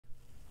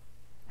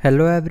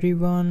Hello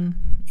everyone,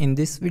 in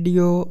this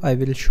video I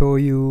will show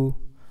you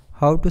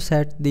how to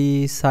set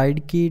the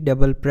side key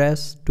double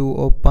press to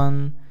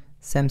open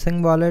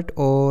Samsung Wallet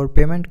or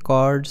payment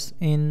cards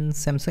in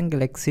Samsung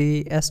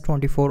Galaxy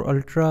S24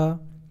 Ultra.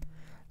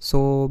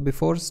 So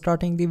before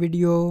starting the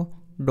video,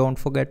 don't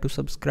forget to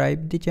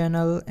subscribe the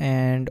channel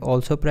and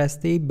also press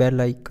the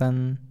bell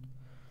icon.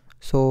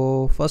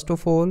 So first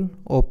of all,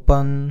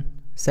 open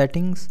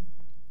settings.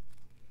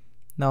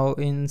 Now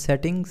in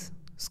settings,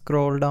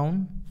 scroll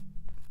down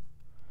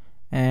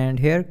and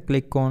here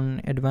click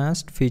on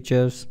advanced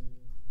features.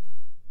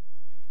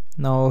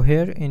 Now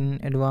here in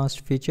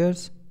advanced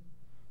features,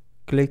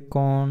 click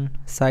on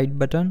side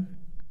button,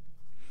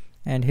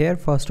 and here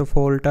first of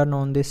all turn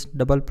on this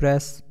double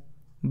press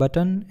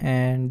button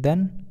and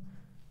then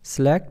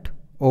select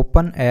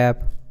open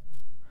app.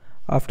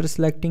 After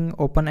selecting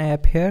open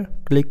app, here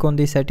click on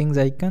the settings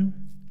icon,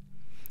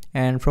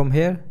 and from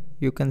here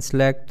you can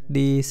select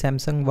the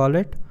Samsung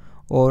Wallet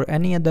or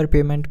any other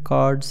payment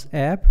cards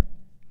app.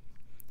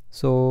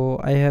 So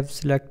I have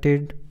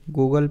selected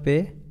Google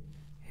Pay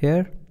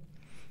here.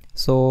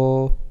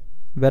 So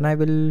when I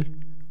will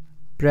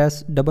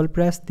double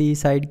press the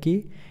side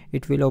key,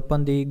 it will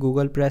open the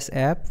Google Press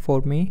app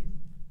for me.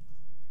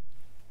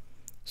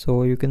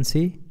 So you can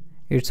see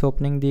it's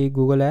opening the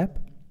Google app.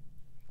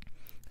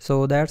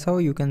 So that's how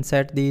you can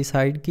set the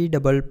side key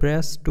double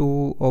press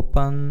to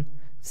open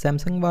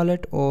Samsung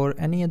Wallet or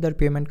any other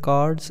payment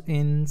cards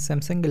in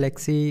Samsung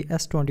Galaxy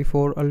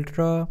S24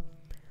 Ultra.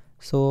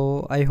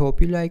 So I hope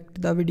you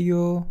liked the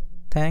video.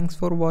 Thanks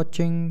for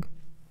watching.